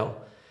live in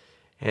hell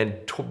and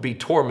be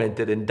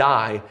tormented and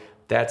die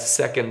that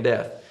second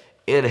death.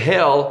 In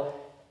hell,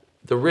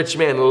 the rich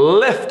man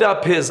lift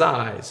up his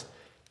eyes,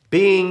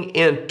 being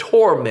in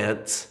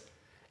torments,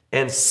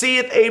 and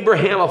seeth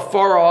Abraham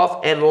afar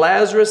off, and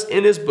Lazarus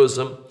in his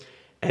bosom.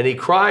 And he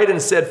cried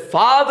and said,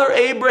 Father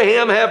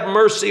Abraham, have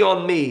mercy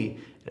on me,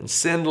 and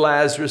send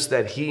Lazarus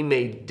that he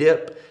may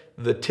dip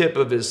the tip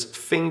of his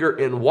finger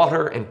in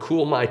water and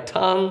cool my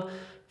tongue,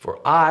 for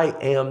I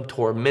am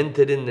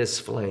tormented in this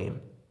flame.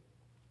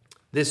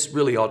 This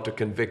really ought to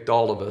convict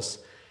all of us.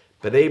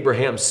 But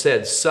Abraham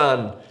said,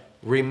 Son,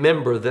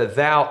 remember that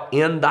thou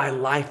in thy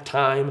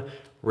lifetime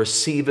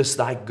receivest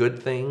thy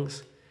good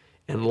things,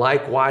 and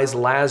likewise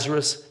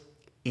Lazarus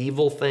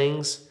evil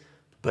things,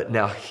 but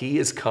now he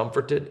is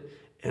comforted,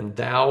 and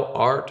thou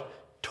art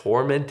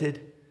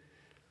tormented.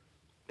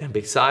 And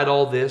beside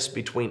all this,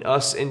 between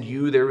us and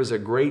you, there is a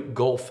great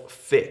gulf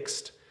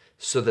fixed,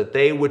 so that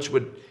they which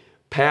would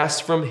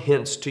pass from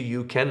hence to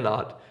you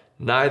cannot,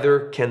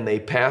 neither can they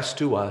pass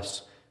to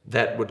us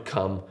that would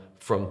come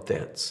from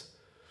thence.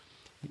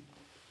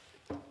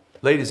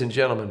 Ladies and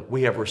gentlemen,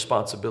 we have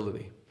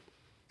responsibility.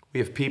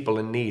 We have people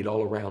in need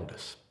all around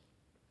us.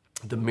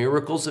 The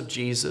miracles of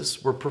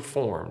Jesus were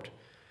performed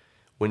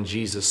when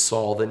Jesus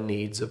saw the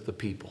needs of the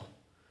people.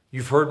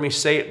 You've heard me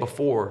say it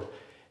before,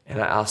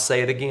 and I'll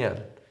say it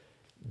again,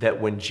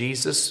 that when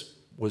Jesus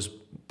was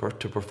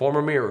to perform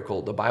a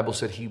miracle, the Bible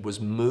said he was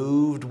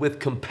moved with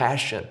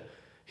compassion.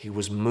 He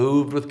was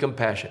moved with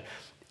compassion.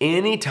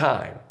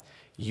 Anytime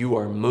you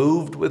are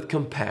moved with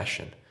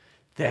compassion,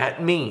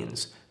 that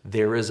means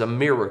there is a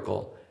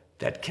miracle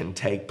that can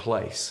take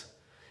place.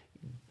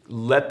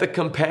 Let the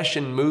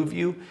compassion move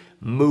you.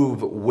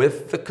 Move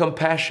with the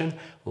compassion.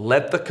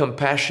 Let the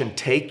compassion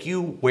take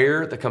you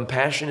where the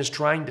compassion is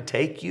trying to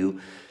take you.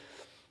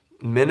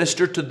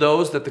 Minister to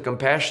those that the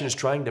compassion is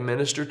trying to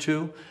minister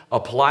to.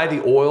 Apply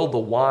the oil, the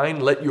wine.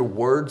 Let your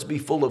words be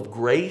full of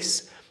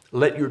grace.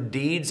 Let your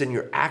deeds and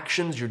your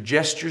actions, your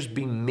gestures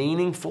be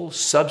meaningful,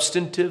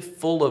 substantive,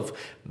 full of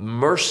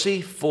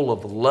mercy, full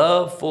of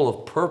love, full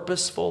of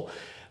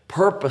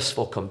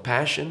purposeful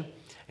compassion.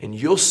 And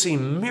you'll see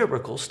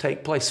miracles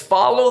take place.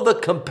 Follow the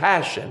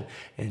compassion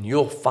and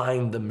you'll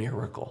find the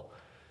miracle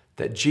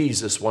that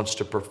Jesus wants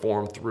to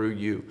perform through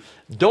you.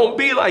 Don't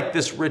be like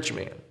this rich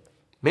man.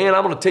 Man,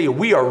 I'm going to tell you,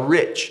 we are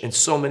rich in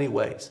so many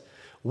ways.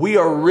 We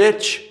are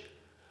rich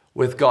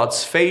with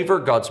God's favor,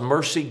 God's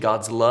mercy,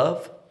 God's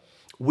love.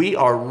 We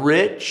are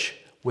rich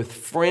with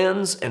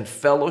friends and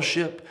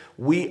fellowship.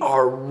 We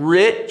are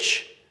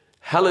rich,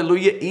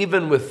 hallelujah,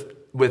 even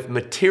with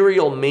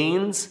material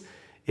means.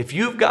 If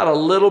you've got a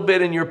little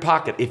bit in your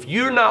pocket, if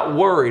you're not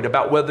worried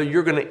about whether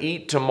you're going to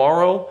eat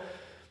tomorrow,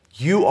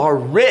 you are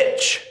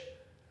rich.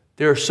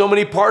 There are so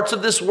many parts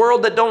of this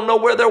world that don't know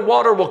where their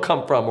water will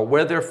come from or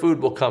where their food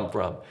will come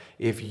from.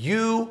 If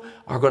you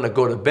are going to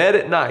go to bed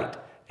at night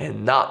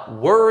and not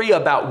worry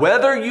about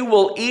whether you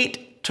will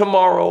eat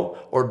tomorrow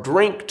or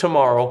drink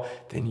tomorrow,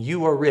 then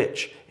you are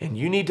rich. And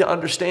you need to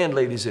understand,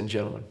 ladies and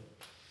gentlemen,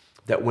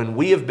 that when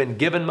we have been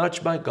given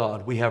much by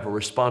God, we have a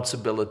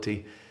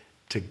responsibility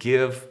to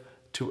give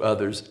to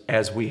others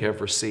as we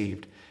have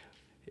received.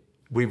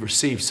 We've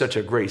received such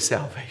a great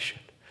salvation.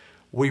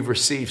 We've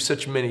received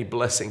such many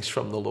blessings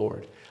from the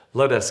Lord.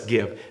 Let us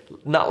give.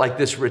 Not like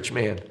this rich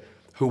man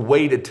who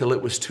waited till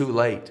it was too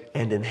late,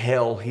 and in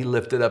hell he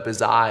lifted up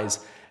his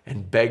eyes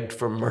and begged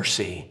for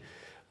mercy.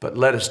 But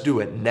let us do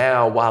it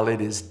now while it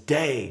is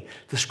day.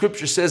 The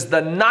scripture says,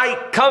 the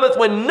night cometh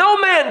when no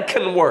man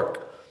can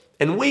work.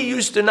 And we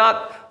used to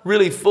not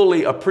really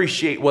fully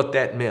appreciate what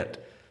that meant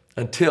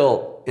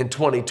until in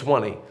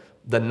 2020,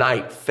 the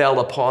night fell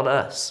upon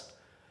us.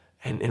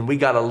 And we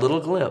got a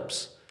little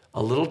glimpse,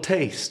 a little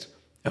taste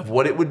of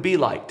what it would be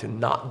like to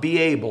not be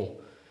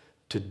able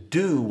to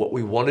do what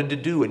we wanted to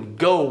do and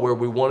go where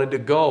we wanted to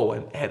go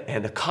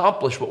and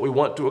accomplish what we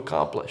want to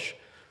accomplish.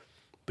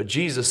 But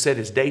Jesus said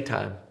it's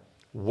daytime.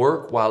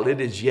 Work while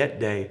it is yet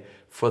day,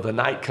 for the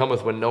night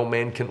cometh when no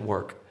man can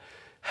work.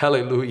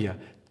 Hallelujah.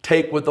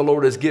 Take what the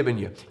Lord has given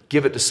you.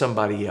 Give it to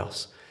somebody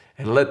else.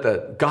 And let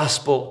the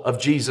gospel of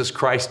Jesus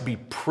Christ be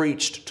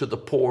preached to the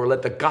poor.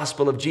 Let the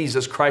gospel of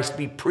Jesus Christ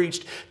be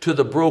preached to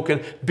the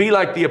broken. Be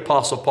like the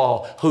Apostle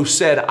Paul, who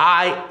said,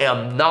 I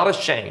am not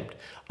ashamed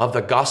of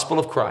the gospel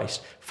of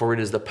Christ, for it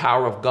is the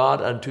power of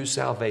God unto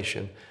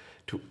salvation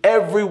to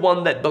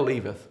everyone that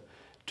believeth,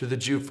 to the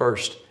Jew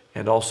first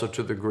and also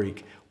to the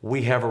Greek.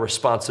 We have a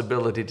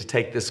responsibility to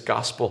take this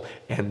gospel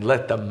and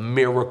let the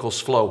miracles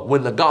flow.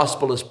 When the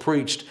gospel is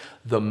preached,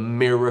 the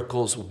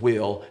miracles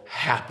will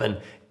happen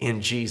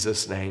in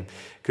Jesus' name.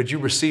 Could you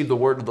receive the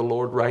word of the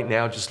Lord right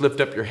now? Just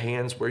lift up your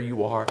hands where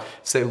you are.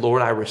 Say,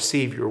 Lord, I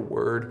receive your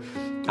word.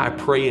 I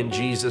pray in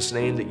Jesus'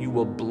 name that you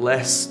will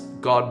bless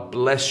God,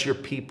 bless your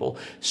people,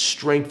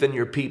 strengthen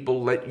your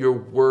people. Let your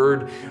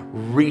word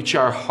reach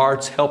our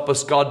hearts. Help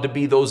us, God, to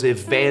be those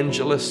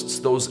evangelists,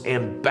 those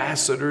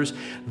ambassadors,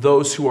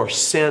 those who are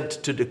sent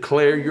to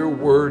declare your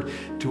word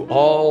to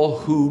all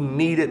who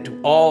need it, to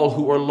all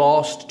who are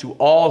lost, to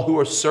all who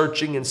are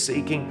searching and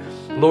seeking.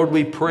 Lord,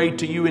 we pray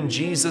to you in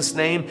Jesus'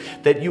 name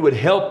that you would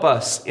help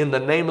us in the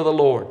name of the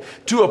Lord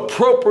to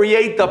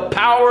appropriate the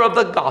power of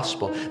the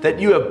gospel that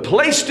you have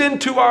placed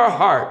into our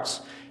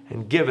hearts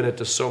and given it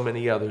to so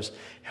many others.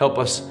 Help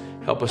us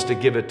to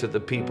give it to the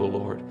people,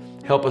 Lord.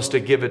 Help us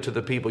to give it to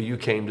the people you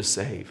came to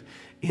save.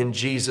 In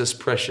Jesus'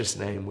 precious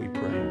name we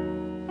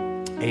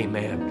pray.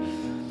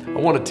 Amen. I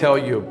want to tell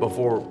you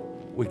before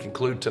we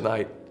conclude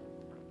tonight,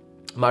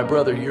 my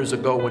brother years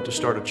ago went to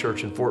start a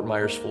church in Fort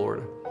Myers,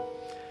 Florida.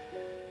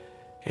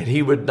 And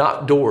he would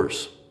knock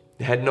doors.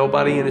 He had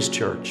nobody in his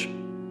church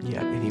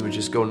yet. And he would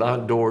just go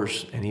knock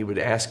doors and he would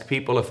ask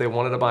people if they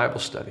wanted a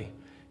Bible study.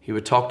 He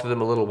would talk to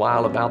them a little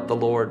while about the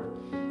Lord,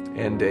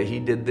 and he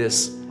did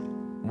this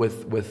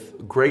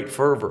with great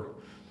fervor.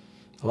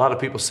 A lot of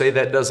people say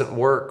that doesn't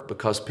work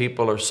because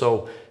people are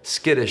so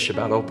skittish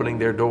about opening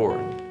their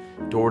door,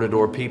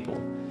 door-to-door people.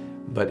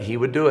 But he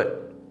would do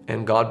it,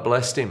 and God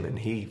blessed him, and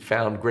he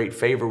found great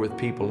favor with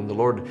people, and the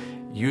Lord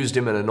used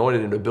him and anointed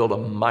him to build a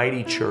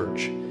mighty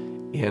church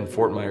in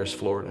Fort Myers,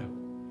 Florida.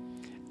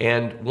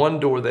 And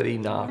one door that he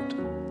knocked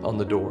on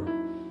the door,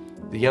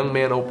 the young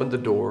man opened the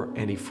door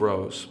and he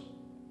froze.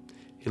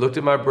 He looked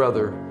at my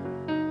brother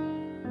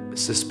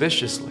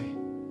suspiciously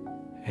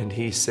and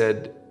he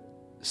said,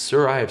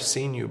 "Sir, I have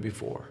seen you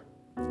before."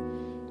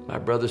 My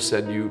brother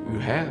said, You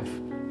have?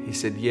 He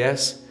said,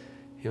 "Yes."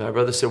 My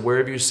brother said, "Where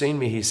have you seen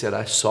me?" He said,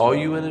 "I saw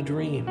you in a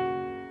dream.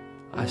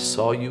 I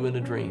saw you in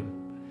a dream."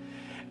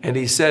 And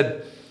he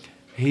said,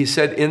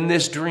 "In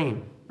this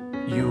dream,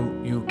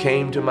 you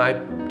came to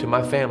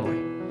my family."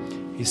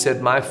 He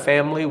said, "My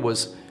family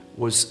was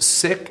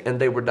sick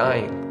and they were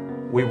dying.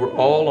 We were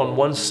all on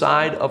one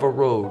side of a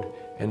road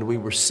and we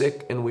were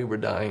sick and we were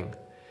dying.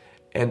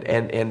 And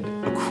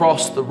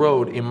across the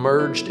road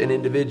emerged an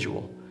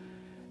individual.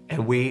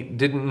 And we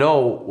didn't know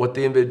what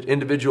the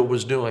individual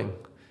was doing.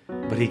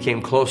 But he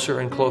came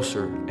closer and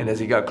closer. And as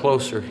he got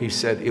closer, he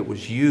said, 'It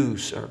was you,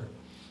 sir.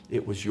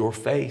 It was your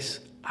face.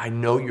 I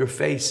know your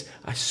face.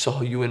 I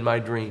saw you in my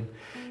dream.'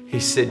 He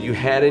said, 'You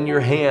had in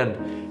your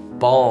hand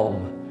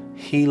balm,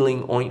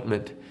 healing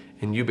ointment.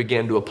 And you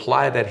began to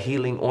apply that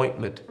healing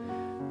ointment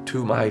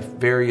to my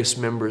various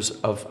members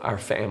of our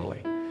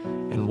family.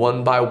 And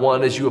one by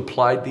one, as you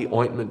applied the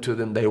ointment to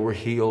them, they were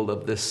healed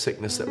of this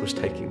sickness that was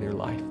taking their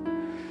life.'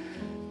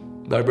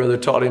 My brother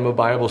taught him a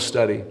Bible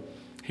study.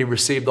 He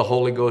received the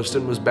Holy Ghost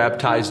and was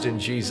baptized in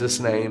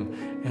Jesus' name.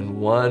 And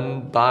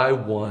one by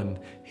one,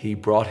 he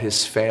brought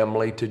his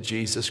family to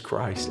Jesus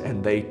Christ,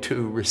 and they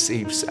too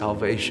received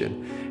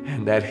salvation.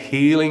 And that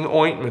healing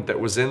ointment that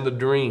was in the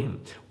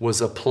dream was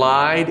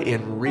applied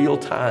in real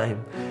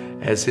time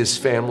as his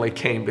family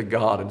came to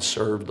God and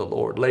served the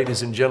Lord.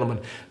 Ladies and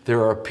gentlemen,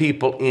 there are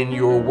people in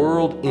your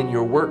world, in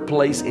your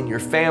workplace, in your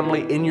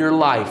family, in your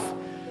life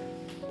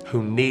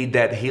who need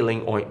that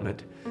healing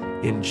ointment.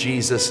 In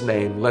Jesus'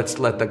 name, let's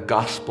let the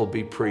gospel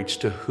be preached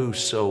to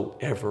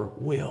whosoever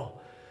will.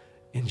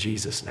 In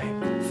Jesus'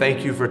 name.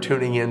 Thank you for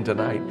tuning in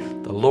tonight.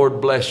 The Lord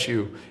bless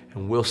you,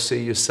 and we'll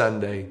see you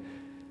Sunday.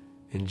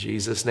 In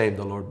Jesus' name,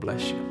 the Lord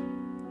bless you.